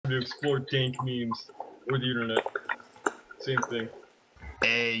to explore dank memes or the internet. Same thing.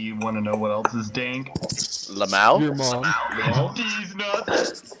 Hey, you want to know what else is dank? Lamau? Your mom. Lamau? These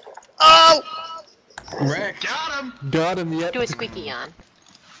nuts. Oh! Wreck. Got him. Got him yet. Do a squeaky yawn.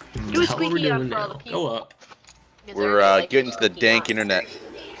 Do a squeaky yawn for all the people. Go up. We're getting to the dank internet.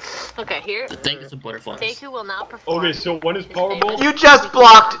 Okay, here. The thing is a butterfly. Deku will now perform. Okay, so when is Powerball? You just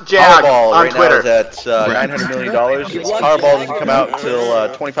blocked Jag Powerball on right Twitter. now is at $900 million. Powerball doesn't come out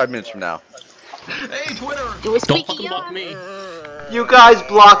until 25 minutes from now. Hey, Twitter. Do a Don't squeaky fucking block yawn. me. You guys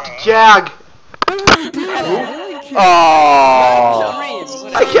blocked Jag.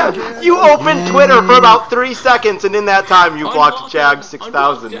 Oh, I can't. You opened Twitter for about 3 seconds, and in that time, you blocked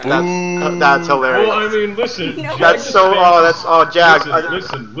Jag6000. That's hilarious. Well, I mean, listen. That's so. Oh, that's. Oh, Jag.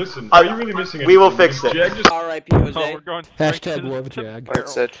 Listen. Are you really missing anything? We will fix it. Jag just... R.I.P. Jose. Oh, we're going Hashtag love Jag.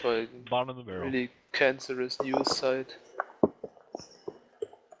 That's it for bottom of the barrel. really cancerous news site.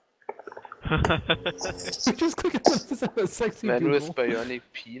 Just click on the sexy Man Google. with bionic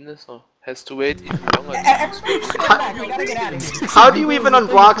penis or has to wait even longer. How do you even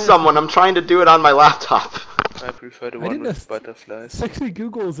unblock someone? I'm trying to do it on my laptop. I prefer the I one didn't with know butterflies. Sexy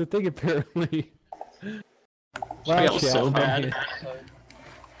Google is a thing apparently. I feel so bad.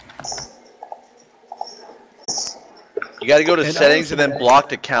 You gotta go to settings and then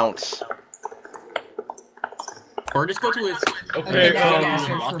blocked accounts. Or just go to his. Okay,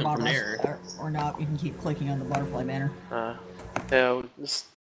 block him from there. Or not, you can keep clicking on the butterfly banner. Yeah, it's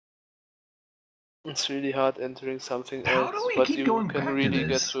really hard entering something else, but you can really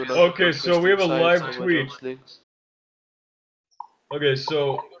get to a lot of Okay, so we have a live interesting sites over tweet. those links. Okay,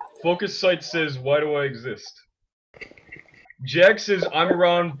 so Focus Site says, "Why do I exist?" Jag says, "I'm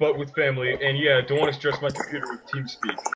around, but with family, and yeah, don't want to stress my computer with TeamSpeak."